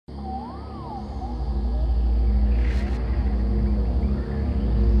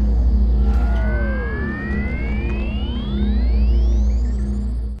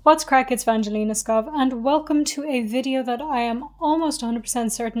What's crack, it's VangelinaSkov, and welcome to a video that I am almost 100%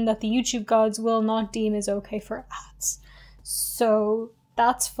 certain that the YouTube gods will not deem is okay for ads. So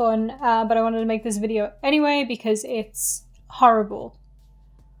that's fun, but I wanted to make this video anyway because it's horrible.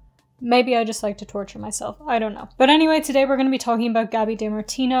 Maybe I just like to torture myself, I don't know. But anyway, today we're going to be talking about Gabi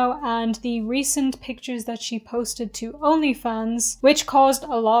Demartino and the recent pictures that she posted to OnlyFans, which caused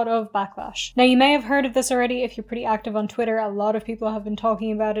a lot of backlash. Now, you may have heard of this already if you're pretty active on Twitter. A lot of people have been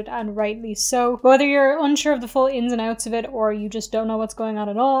talking about it, and rightly so. Whether you're unsure of the full ins and outs of it, or you just don't know what's going on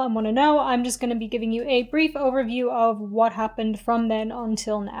at all and want to know, I'm just going to be giving you a brief overview of what happened from then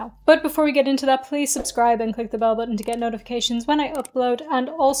until now. But before we get into that, please subscribe and click the bell button to get notifications when I upload, and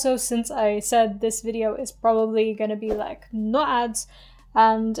also, since I said this video is probably going to be like no ads,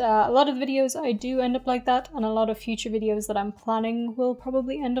 and a lot of videos I do end up like that, and a lot of future videos that I'm planning will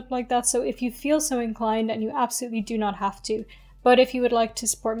probably end up like that, so if you feel so inclined, and you absolutely do not have to, but if you would like to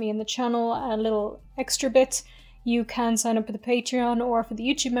support me in the channel a little extra bit, you can sign up for the Patreon or for the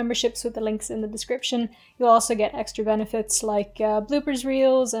YouTube memberships with the links in the description. You'll also get extra benefits like bloopers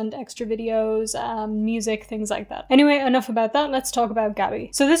reels and extra videos, music, things like that. Anyway, enough about that, let's talk about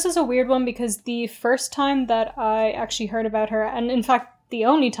Gabi. So this is a weird one because the first time that I actually heard about her, and in fact the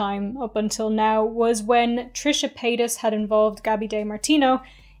only time up until now, was when Trisha Paytas had involved Gabi Demartino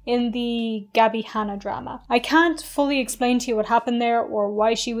in the Gabi Hannah drama. I can't fully explain to you what happened there or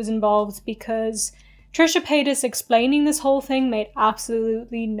why she was involved because Trisha Paytas explaining this whole thing made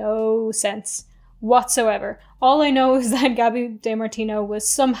absolutely no sense whatsoever. All I know is that Gabi Demartino was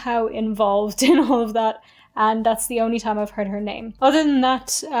somehow involved in all of that, and that's the only time I've heard her name. Other than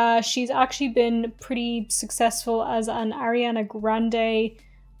that, she's actually been pretty successful as an Ariana Grande,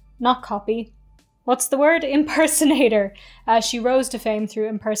 not copy, what's the word? Impersonator. She rose to fame through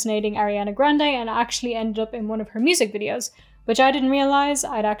impersonating Ariana Grande and actually ended up in one of her music videos, which I didn't realize.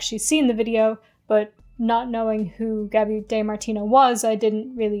 I'd actually seen the video, but not knowing who Gabi Demartino was, I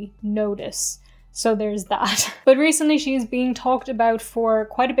didn't really notice. So there's that. But recently she's being talked about for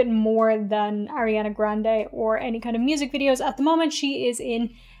quite a bit more than Ariana Grande or any kind of music videos. At the moment she is in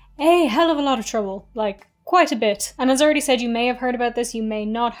a hell of a lot of trouble, like quite a bit. And as I already said, you may have heard about this, you may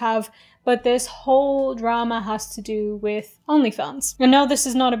not have, but this whole drama has to do with OnlyFans. And no, this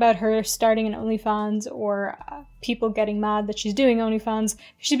is not about her starting an OnlyFans or people getting mad that she's doing OnlyFans.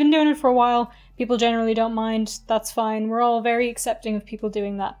 She's been doing it for a while. People generally don't mind. That's fine. We're all very accepting of people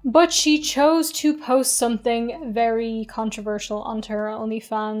doing that. But she chose to post something very controversial onto her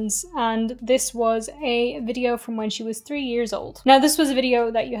OnlyFans, and this was a video from when she was 3 years old. Now, this was a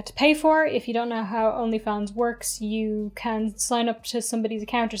video that you had to pay for. If you don't know how OnlyFans works, you can sign up to somebody's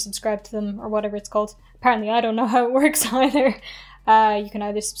account or subscribe to them or whatever it's called. Apparently, I don't know how it works either. You can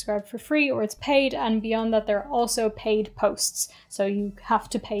either subscribe for free or it's paid, and beyond that there are also paid posts, so you have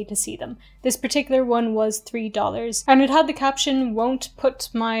to pay to see them. This particular one was $3, and it had the caption, "Won't put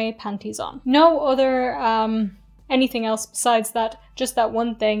my panties on." No other anything else besides that, just that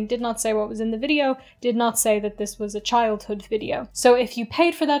one thing. Did not say what was in the video, did not say that this was a childhood video. So if you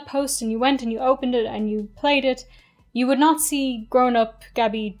paid for that post and you went and you opened it and you played it, you would not see grown-up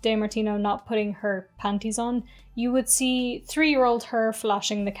Gabi Demartino not putting her panties on. You would see 3-year-old her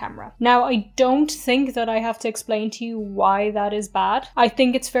flashing the camera. Now, I don't think that I have to explain to you why that is bad. I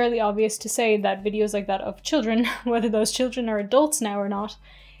think it's fairly obvious to say that videos like that of children, whether those children are adults now or not,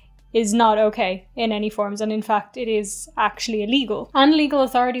 is not okay in any forms, and in fact it is actually illegal. And legal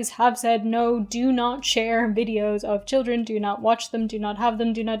authorities have said no, do not share videos of children, do not watch them, do not have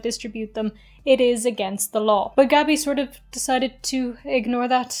them, do not distribute them. It is against the law. But Gabi sort of decided to ignore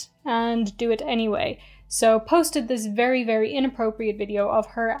that and do it anyway. So posted this very, very inappropriate video of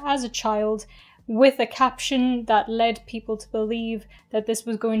her as a child with a caption that led people to believe that this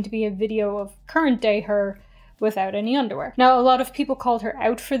was going to be a video of current day her without any underwear. Now, a lot of people called her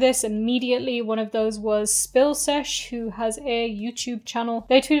out for this immediately. One of those was Spillsesh, who has a YouTube channel.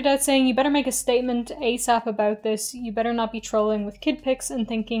 They tweeted out saying, "You better make a statement ASAP about this. You better not be trolling with kid pics and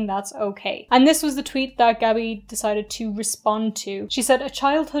thinking that's okay." And this was the tweet that Gabi decided to respond to. She said, "A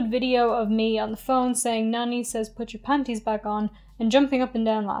childhood video of me on the phone saying Nanny says put your panties back on and jumping up and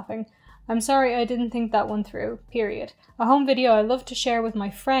down laughing. I'm sorry I didn't think that one through, period. A home video I love to share with my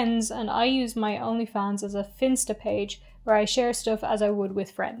friends, and I use my OnlyFans as a Finsta page where I share stuff as I would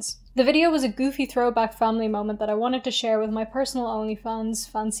with friends." The video was a goofy throwback family moment that I wanted to share with my personal OnlyFans,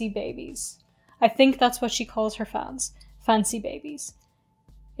 Fancy Babies. I think that's what she calls her fans, Fancy Babies.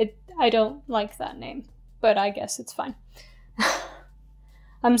 I don't like that name, but I guess it's fine.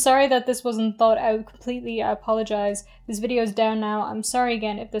 I'm sorry that this wasn't thought out completely, I apologize. This video is down now, I'm sorry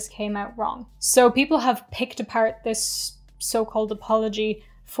again if this came out wrong. So people have picked apart this so-called apology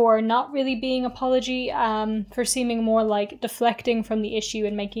for not really being apology, for seeming more like deflecting from the issue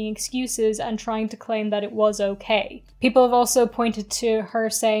and making excuses and trying to claim that it was okay. People have also pointed to her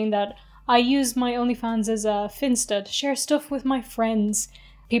saying that I use my OnlyFans as a finsta to share stuff with my friends.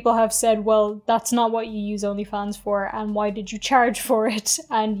 People have said, well, that's not what you use OnlyFans for, and why did you charge for it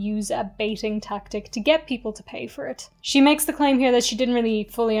and use a baiting tactic to get people to pay for it? She makes the claim here that she didn't really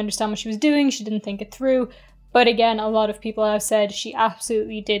fully understand what she was doing, she didn't think it through, but again, a lot of people have said she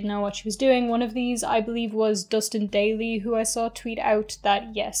absolutely did know what she was doing. One of these, I believe, was Dustin Daly, who I saw tweet out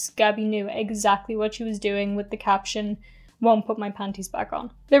that yes, Gabi knew exactly what she was doing with the caption, "Won't put my panties back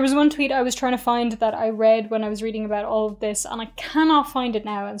on." There was one tweet I was trying to find that I read when I was reading about all of this, and I cannot find it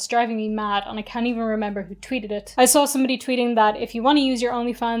now, and it's driving me mad, and I can't even remember who tweeted it. I saw somebody tweeting that if you want to use your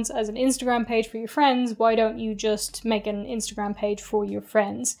OnlyFans as an Instagram page for your friends, why don't you just make an Instagram page for your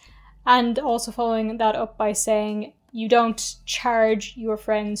friends? And also following that up by saying, you don't charge your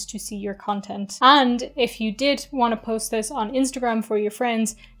friends to see your content. And if you did want to post this on Instagram for your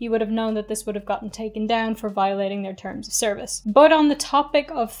friends, you would have known that this would have gotten taken down for violating their terms of service. But on the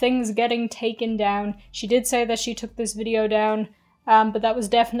topic of things getting taken down, she did say that she took this video down, but that was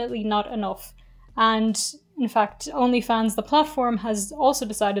definitely not enough. And in fact, OnlyFans, the platform, has also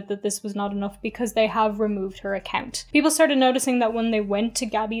decided that this was not enough because they have removed her account. People started noticing that when they went to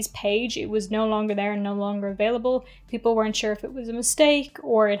Gabi's page, it was no longer there and no longer available. People weren't sure if it was a mistake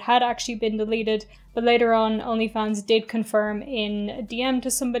or it had actually been deleted, but later on, OnlyFans did confirm in a DM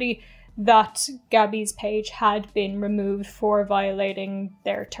to somebody that Gabi's page had been removed for violating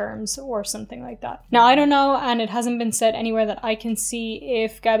their terms or something like that. Now, I don't know, and it hasn't been said anywhere that I can see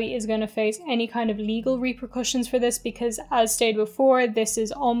if Gabi is going to face any kind of legal repercussions for this, because as stated before, this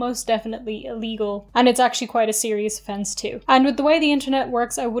is almost definitely illegal, and it's actually quite a serious offense too. And with the way the internet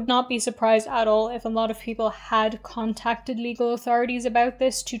works, I would not be surprised at all if a lot of people had contacted legal authorities about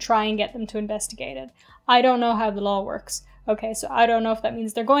this to try and get them to investigate it. I don't know how the law works. Okay, so I don't know if that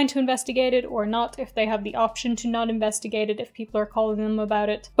means they're going to investigate it or not, if they have the option to not investigate it if people are calling them about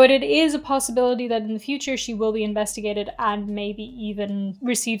it. But it is a possibility that in the future she will be investigated and maybe even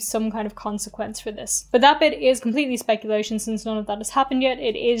receive some kind of consequence for this. But that bit is completely speculation since none of that has happened yet.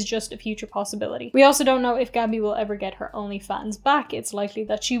 It is just a future possibility. We also don't know if Gabi will ever get her OnlyFans back. It's likely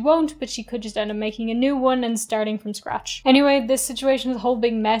that she won't, but she could just end up making a new one and starting from scratch. Anyway, this situation is a whole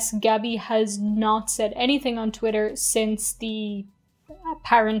big mess. Gabi has not said anything on Twitter since the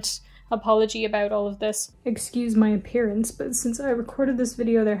apparent apology about all of this. Excuse my appearance, but since I recorded this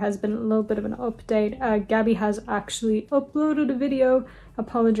video, there has been a little bit of an update. Gabi has actually uploaded a video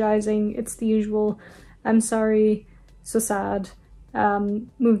apologizing. It's the usual, "I'm sorry, so sad."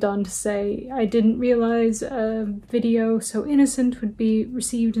 Moved on to say, "I didn't realize a video so innocent would be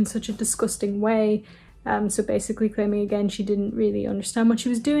received in such a disgusting way." So basically claiming again she didn't really understand what she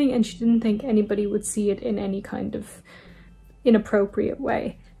was doing and she didn't think anybody would see it in any kind of inappropriate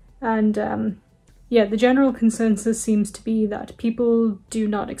way. And yeah, the general consensus seems to be that people do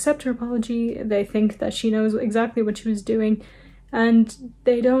not accept her apology. They think that she knows exactly what she was doing and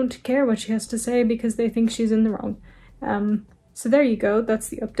they don't care what she has to say because they think she's in the wrong. So there you go, that's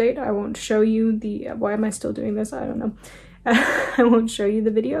the update. I won't show you the, why am I still doing this? I don't know. I won't show you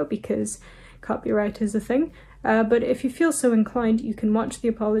the video because copyright is a thing. But if you feel so inclined, you can watch the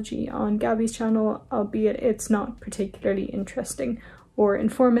apology on Gabi's channel, albeit it's not particularly interesting or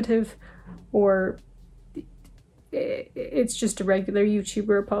informative, or it's just a regular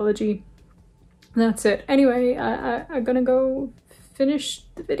YouTuber apology. That's it. Anyway, I'm gonna go finish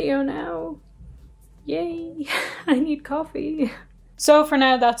the video now. Yay! I need coffee. So for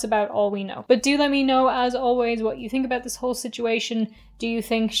now, that's about all we know. But do let me know, as always, what you think about this whole situation. Do you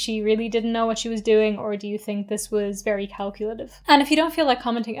think she really didn't know what she was doing, or do you think this was very calculative? And if you don't feel like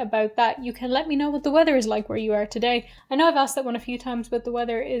commenting about that, you can let me know what the weather is like where you are today. I know I've asked that one a few times, but the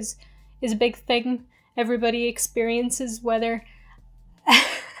weather is a big thing. Everybody experiences weather.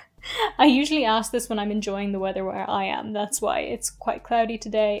 I usually ask this when I'm enjoying the weather where I am. That's why it's quite cloudy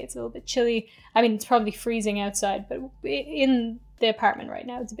today. It's a little bit chilly. I mean, it's probably freezing outside, but in the apartment right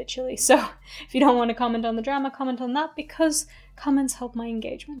now it's a bit chilly. So if you don't want to comment on the drama, comment on that, because comments help my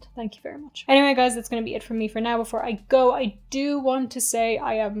engagement. Thank you very much. Anyway, guys, that's going to be it from me for now. Before I go, I do want to say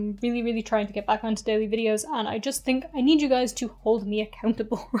I am really trying to get back onto daily videos, and I just think I need you guys to hold me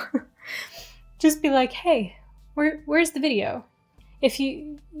accountable. Just be like, hey, where's the video? If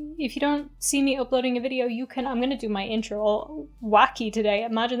you don't see me uploading a video, you can, I'm going to do my intro all wacky today.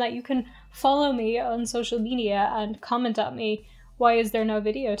 Imagine that. You can follow me on social media and comment at me, why is there no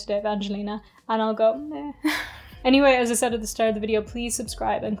video today, Vangelina? And I'll go, meh. Anyway, as I said at the start of the video, please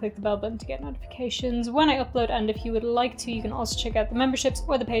subscribe and click the bell button to get notifications when I upload, and if you would like to, you can also check out the memberships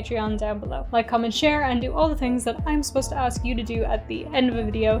or the Patreon down below. Like, comment, share, and do all the things that I'm supposed to ask you to do at the end of a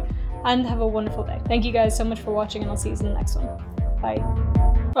video, and have a wonderful day. Thank you guys so much for watching, and I'll see you in the next one. Bye.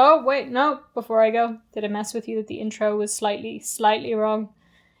 Oh, wait, no, before I go, did I mess with you that the intro was slightly wrong?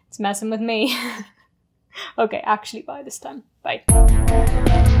 It's messing with me. Okay, actually bye this time. Bye.